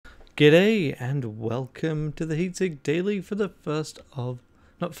G'day and welcome to the Heatsig Daily for the for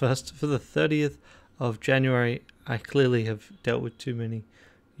the 30th of January. I clearly have dealt with too many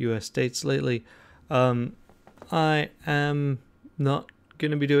US dates lately. I am not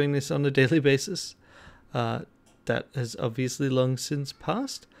going to be doing this on a daily basis. That has obviously long since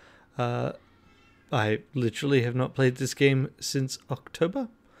passed. I literally have not played this game since October.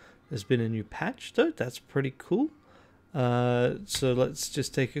 There's been a new patch though, that's pretty cool. So let's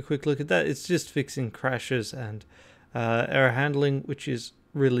just take a quick look at that. It's just fixing crashes and error handling, which is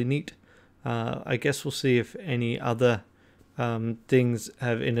really neat. I guess we'll see if any other things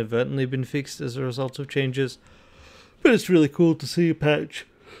have inadvertently been fixed as a result of changes. But it's really cool to see a patch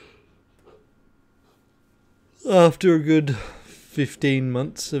after a good 15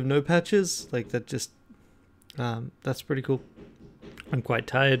 months of no patches. Like that just, that's pretty cool. I'm quite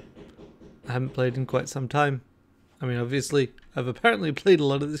tired. I haven't played in quite some time. I mean, obviously, I've apparently played a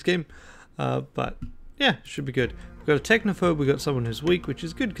lot of this game, but yeah, should be good. We've got a technophobe, we've got someone who's weak, which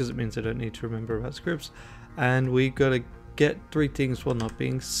is good because it means I don't need to remember about scripts. And we got to get 3 things while not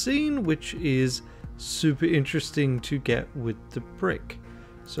being seen, which is super interesting to get with the brick.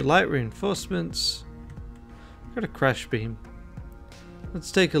 So light reinforcements, got a crash beam.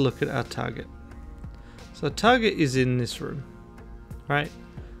 Let's take a look at our target. So our target is in this room, right?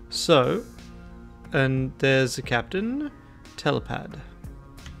 So, and there's a captain, telepad.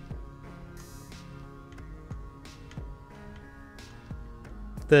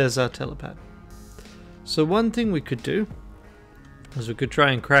 There's our telepad. So one thing we could do is we could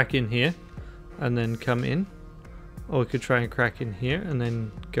try and crack in here and then come in, or we could try and crack in here and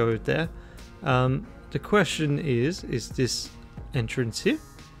then go there. The question is this entrance here?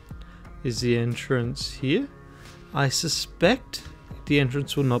 Is the entrance here? I suspect the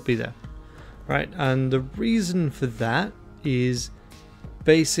entrance will not be there. Right, and the reason for that is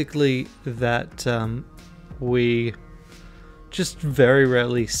basically that we just very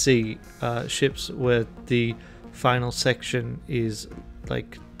rarely see ships where the final section is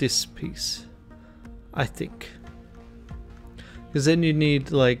like this piece, I think. Because then you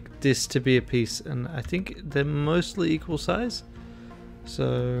need like this to be a piece, and I think they're mostly equal size.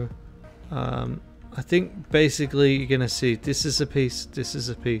 So I think basically you're going to see this is a piece, this is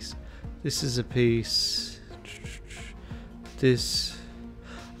a piece. This is a piece. This.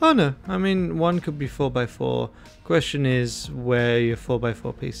 Oh no, I mean one could be 4x4. Question is where your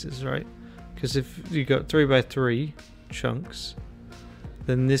 4x4 pieces, right? Because if you got 3x3 chunks,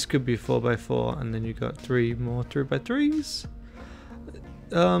 then this could be 4x4, and then you got 3 more 3x3s.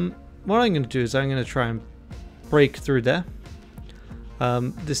 What I'm going to do is I'm going to try and break through there.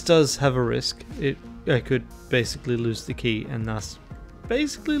 This does have a risk. I could basically lose the key and thus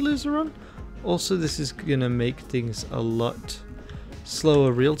basically lose a run. Also, this is gonna make things a lot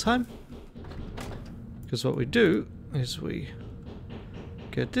slower real time, because what we do is we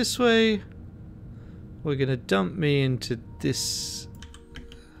go this way. We're gonna dump me into this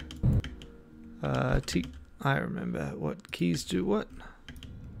I remember what keys do what.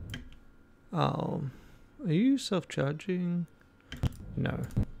 Oh, are you self-charging? No.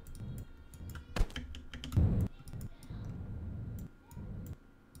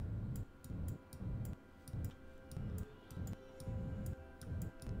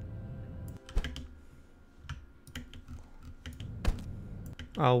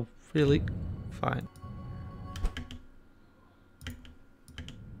 Oh, really? Fine.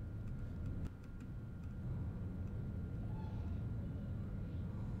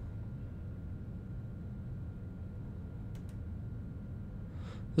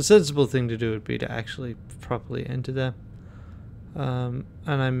 The sensible thing to do would be to actually properly enter there. And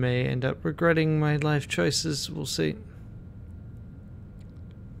I may end up regretting my life choices, we'll see.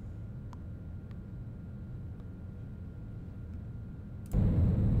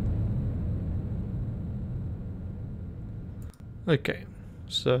 Okay,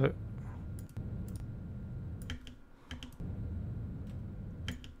 so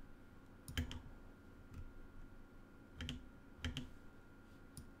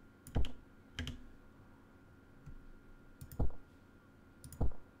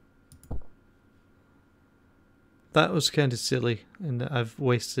that was kind of silly, and I've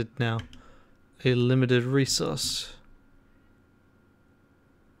wasted now a limited resource.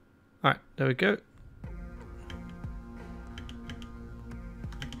 Alright, there we go.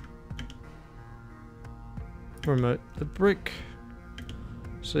 Remote the brick.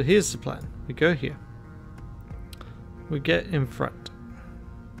 So here's the plan. We go here. We get in front.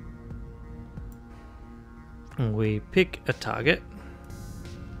 And we pick a target.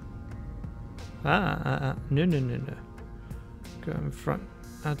 No. Go in front.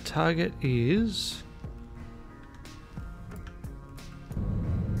 our target is...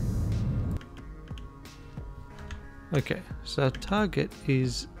 Okay, so our target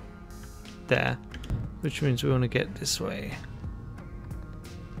is there, which means we want to get this way.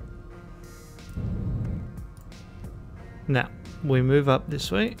 Now, we move up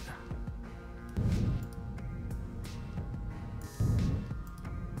this way.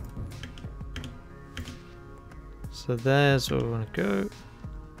 So there's where we want to go.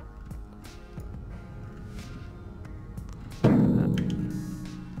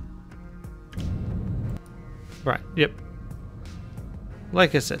 Right, yep.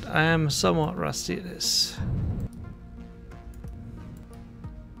 Like I said, I am somewhat rusty at this.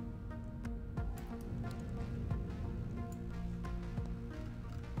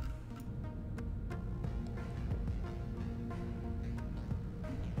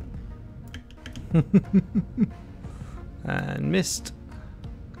 And missed.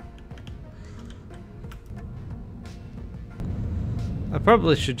 I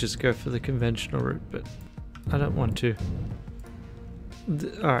probably should just go for the conventional route, but I don't want to.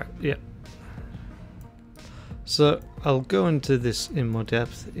 Alright, yeah. So I'll go into this in more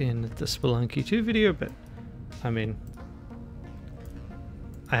depth in the Spelunky 2 video, but I mean,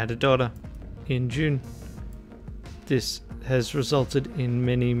 I had a daughter in June. This has resulted in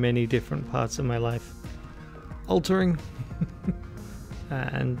many different parts of my life altering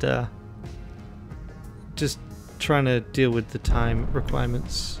and just trying to deal with the time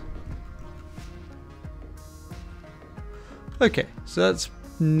requirements. Okay, so that's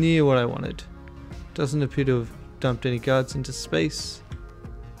near what I wanted. Doesn't appear to have dumped any guards into space.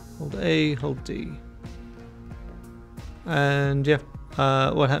 Hold A, hold D. And yeah,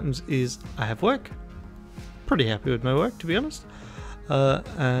 what happens is I have work. Pretty happy with my work, to be honest.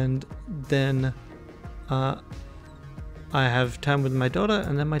 And then I have time with my daughter,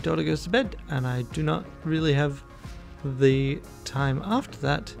 and then my daughter goes to bed, and I do not really have the time after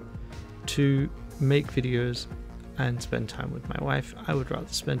that to make videos and spend time with my wife. I would rather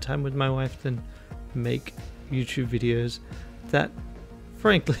spend time with my wife than make YouTube videos that,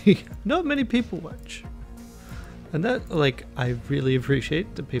 frankly, not many people watch. And that, like, I really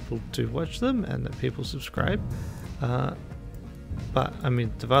appreciate that people do watch them and that people subscribe. But, I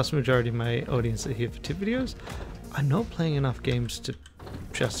mean, the vast majority of my audience are here for tip videos. I'm not playing enough games to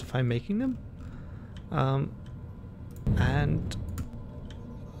justify making them. And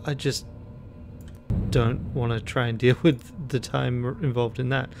I just don't want to try and deal with the time involved in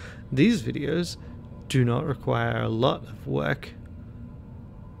that. These videos do not require a lot of work,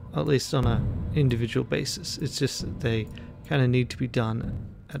 at least on an individual basis. It's just that they kind of need to be done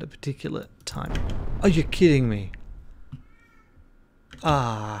at a particular time. Are you kidding me?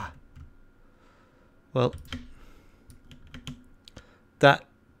 Ah. Well, that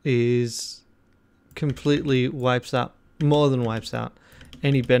is completely wipes out, more than wipes out,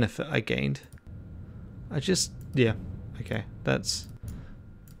 any benefit I gained. Yeah, okay, that's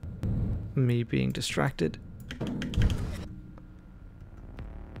me being distracted.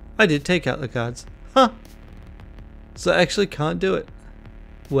 I did take out the cards. Huh! So I actually can't do it.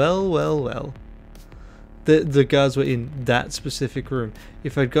 Well. The guards were in that specific room.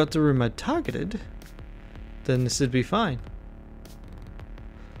 If I'd got the room I'd targeted, then this would be fine.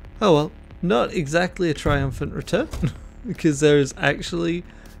 Oh well, not exactly a triumphant return, because there is actually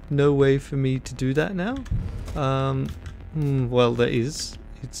no way for me to do that now. Well, there is.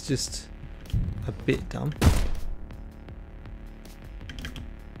 It's just a bit dumb.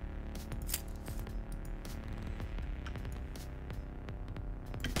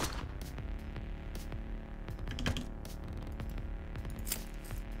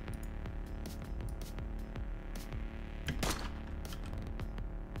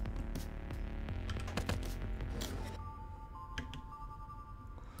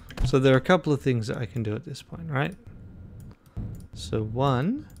 So there are a couple of things that I can do at this point, right? So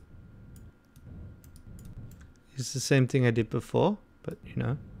one is the same thing I did before, but you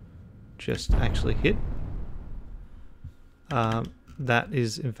know, just actually hit. That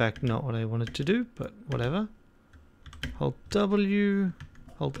is in fact not what I wanted to do, but whatever. Hold W,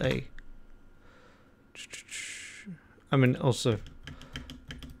 hold A. I mean, also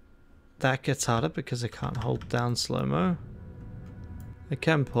that gets harder because I can't hold down slow-mo. I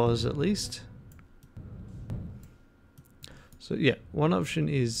can pause at least. So yeah, one option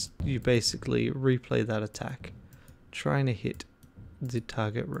is you basically replay that attack, trying to hit the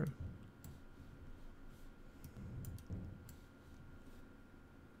target room.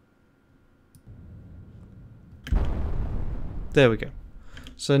 There we go.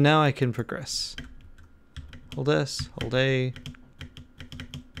 So now I can progress. Hold S, hold A.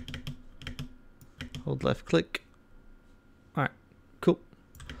 Hold left click. Alright, cool.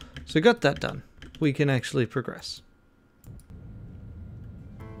 So we got that done. We can actually progress.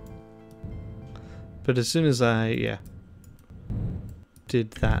 But as soon as I,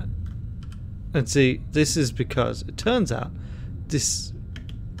 did that. And see, this is because it turns out this,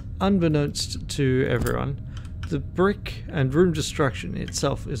 unbeknownst to everyone, the brick and room destruction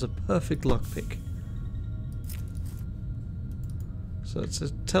itself is a perfect lockpick. So it's a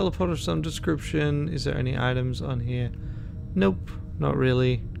teleport of some description. Is there any items on here? Nope, not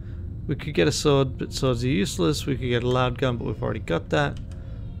really. We could get a sword, but swords are useless. We could get a loud gun, but we've already got that.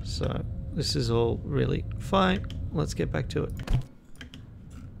 So this is all really fine. Let's get back to it.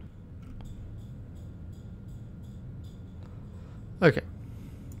 Okay.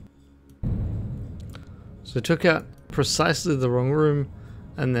 So I took out precisely the wrong room,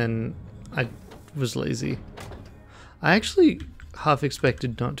 and then I was lazy. I actually half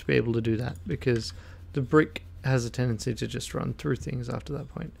expected not to be able to do that, because the brick has a tendency to just run through things after that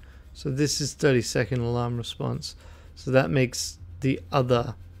point. So this is 30-second alarm response. So that makes the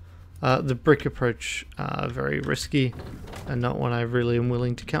other, the brick approach very risky, and not one I really am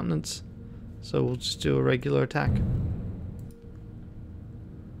willing to countenance. So we'll just do a regular attack.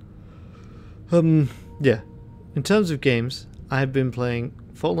 Yeah. In terms of games, I've been playing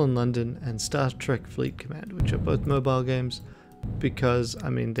Fallen London and Star Trek Fleet Command, which are both mobile games, because, I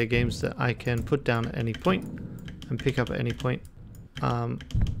mean, they're games that I can put down at any point and pick up at any point.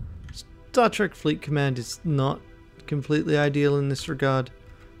 Star Trek Fleet Command is not completely ideal in this regard,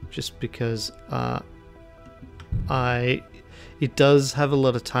 just because it does have a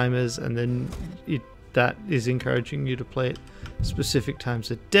lot of timers, and then that is encouraging you to play it specific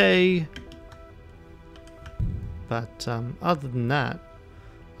times a day. But other than that,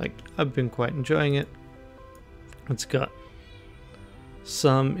 like, I've been quite enjoying it. It's got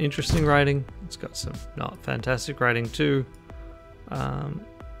some interesting writing. It's got some not fantastic writing too.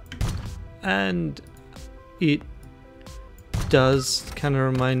 And it does kind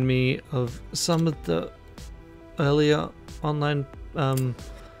of remind me of some of the earlier online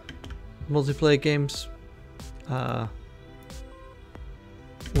multiplayer games,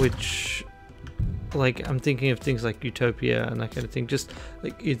 which, like, I'm thinking of things like Utopia and that kind of thing. Just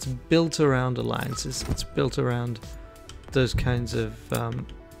like, it's built around alliances. It's built around those kinds of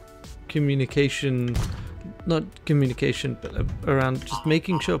communication, not communication, but around just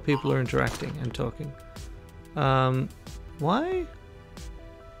making sure people are interacting and talking. Why?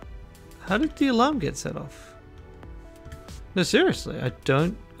 How did the alarm get set off? No, seriously, I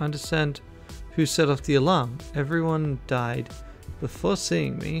don't understand who set off the alarm. Everyone died before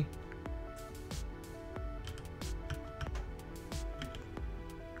seeing me.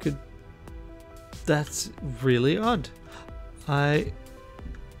 That's really odd. I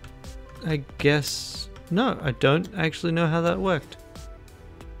guess, no, I don't actually know how that worked.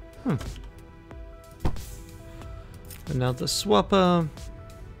 Another swapper.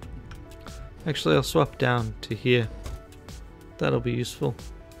 Actually, I'll swap down to here. That'll be useful.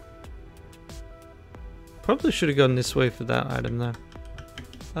 Probably should have gone this way for that item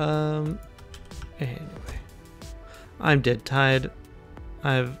though. Anyway. I'm dead tired.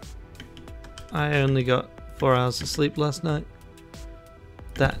 I only got 4 hours of sleep last night.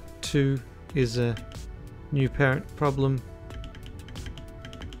 That too is a new parent problem.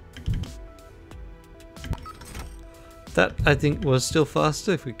 That, I think, was still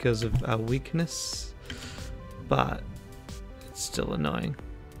faster because of our weakness, but it's still annoying.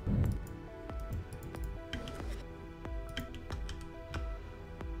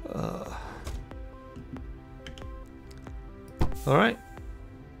 Alright.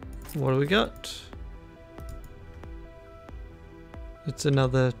 What do we got? It's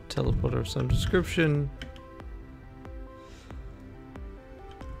another teleporter of some description.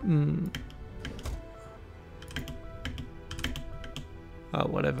 Oh,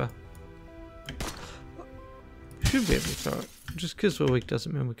 whatever. Should be able to throw it. Just because we're weak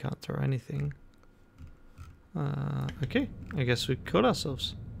doesn't mean we can't throw anything. Okay, I guess we caught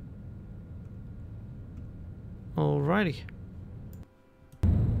ourselves. Alrighty.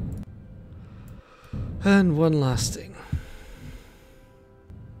 And one last thing.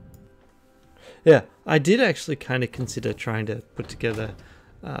 Yeah, I did actually kind of consider trying to put together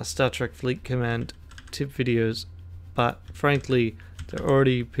Star Trek Fleet Command tip videos, but frankly, there are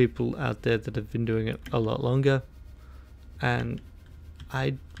already people out there that have been doing it a lot longer, and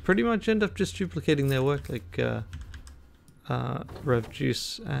I pretty much end up just duplicating their work, like Rev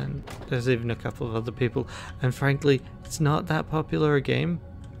Juice, and there's even a couple of other people, and frankly, it's not that popular a game.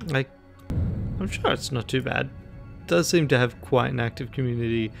 Like, I'm sure it's not too bad. does seem to have quite an active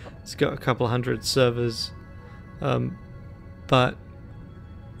community. It's got a couple hundred servers, but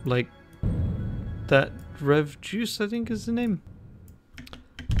like that Rev Juice, I think is the name.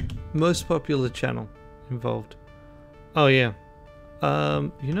 Most popular channel involved. Oh yeah.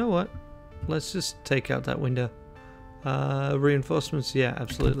 You know what? Let's just take out that window. Reinforcements, yeah,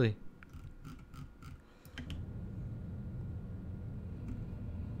 absolutely.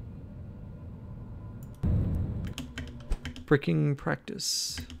 Bricking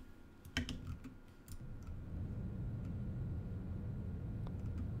practice.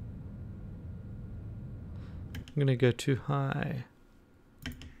 I'm gonna go too high.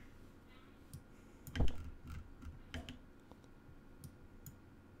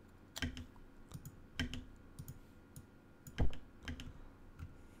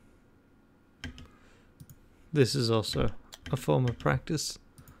 This is also a form of practice.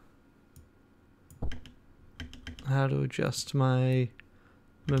 How to adjust my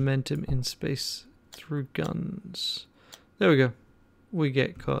momentum in space through guns. There we go. We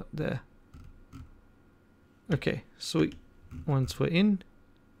get caught there. Okay, sweet. Once we're in,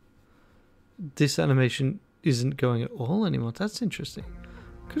 this animation isn't going at all anymore. That's interesting.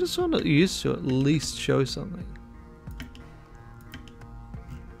 Could have sworn it used to at least show something.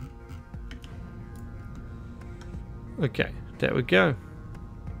 Okay, there we go.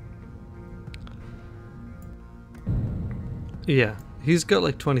 Yeah, he's got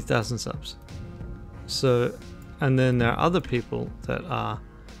like 20,000 subs. So, and then there are other people that are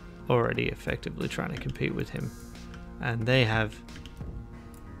already effectively trying to compete with him, and they have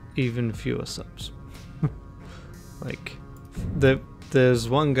even fewer subs. Like, there's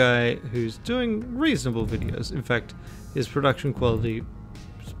one guy who's doing reasonable videos. In fact, his production quality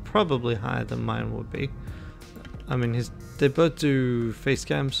is probably higher than mine would be. I mean, they both do face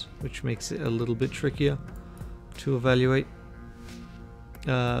cams, which makes it a little bit trickier to evaluate.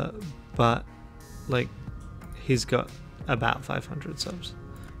 But like, he's got about 500 subs,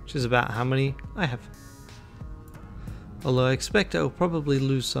 which is about how many I have. Although I expect I'll probably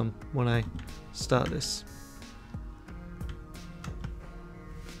lose some when I start this.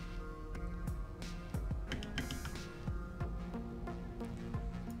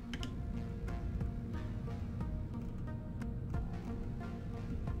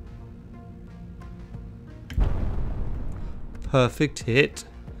 Perfect hit.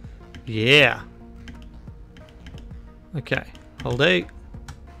 Yeah. Okay. Hold A.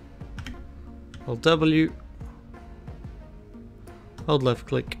 Hold W. Hold left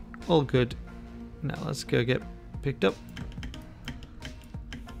click. All good. Now let's go get picked up.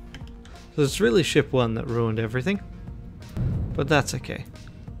 So it's really ship 1 that ruined everything. But that's okay.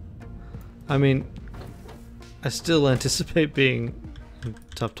 I mean, I still anticipate being in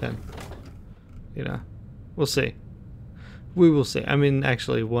top 10. You know, we'll see. We will see. I mean,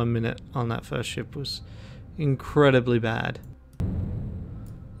 actually, 1 minute on that first ship was incredibly bad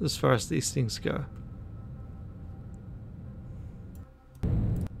as far as these things go.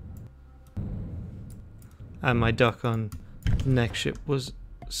 And my dock on the next ship was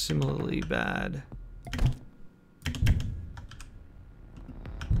similarly bad.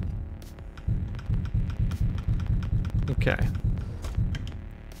 Okay.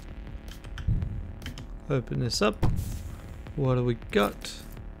 Open this up. What do we got?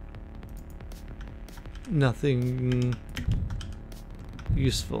 Nothing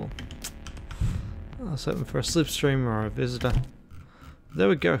useful. I was hoping for a slipstream or a visitor. There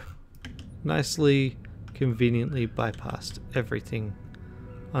we go. Nicely, conveniently bypassed everything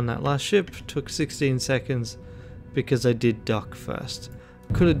on that last ship. Took 16 seconds because I did dock first.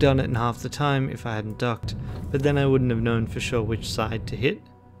 Could have done it in half the time if I hadn't docked, but then I wouldn't have known for sure which side to hit,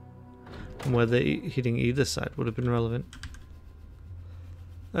 and whether hitting either side would have been relevant.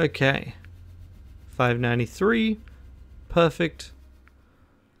 Okay, 593, perfect.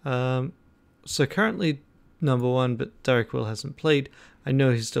 So currently number 1, but Derek Will hasn't played. I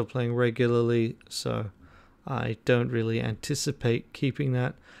know he's still playing regularly, so I don't really anticipate keeping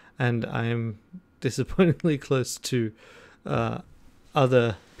that, and I am disappointingly close to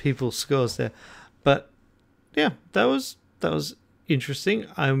other people's scores there. But yeah, that was interesting.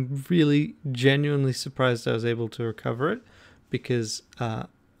 I'm really genuinely surprised I was able to recover it, because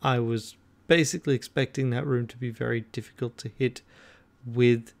I was basically expecting that room to be very difficult to hit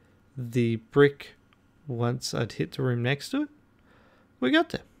with the brick once I'd hit the room next to it. We got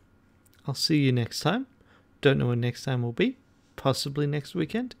there. I'll see you next time. Don't know when next time will be. Possibly next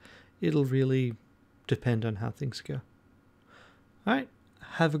weekend. It'll really depend on how things go. Alright,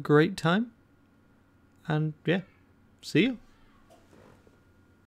 have a great time. And yeah, see you.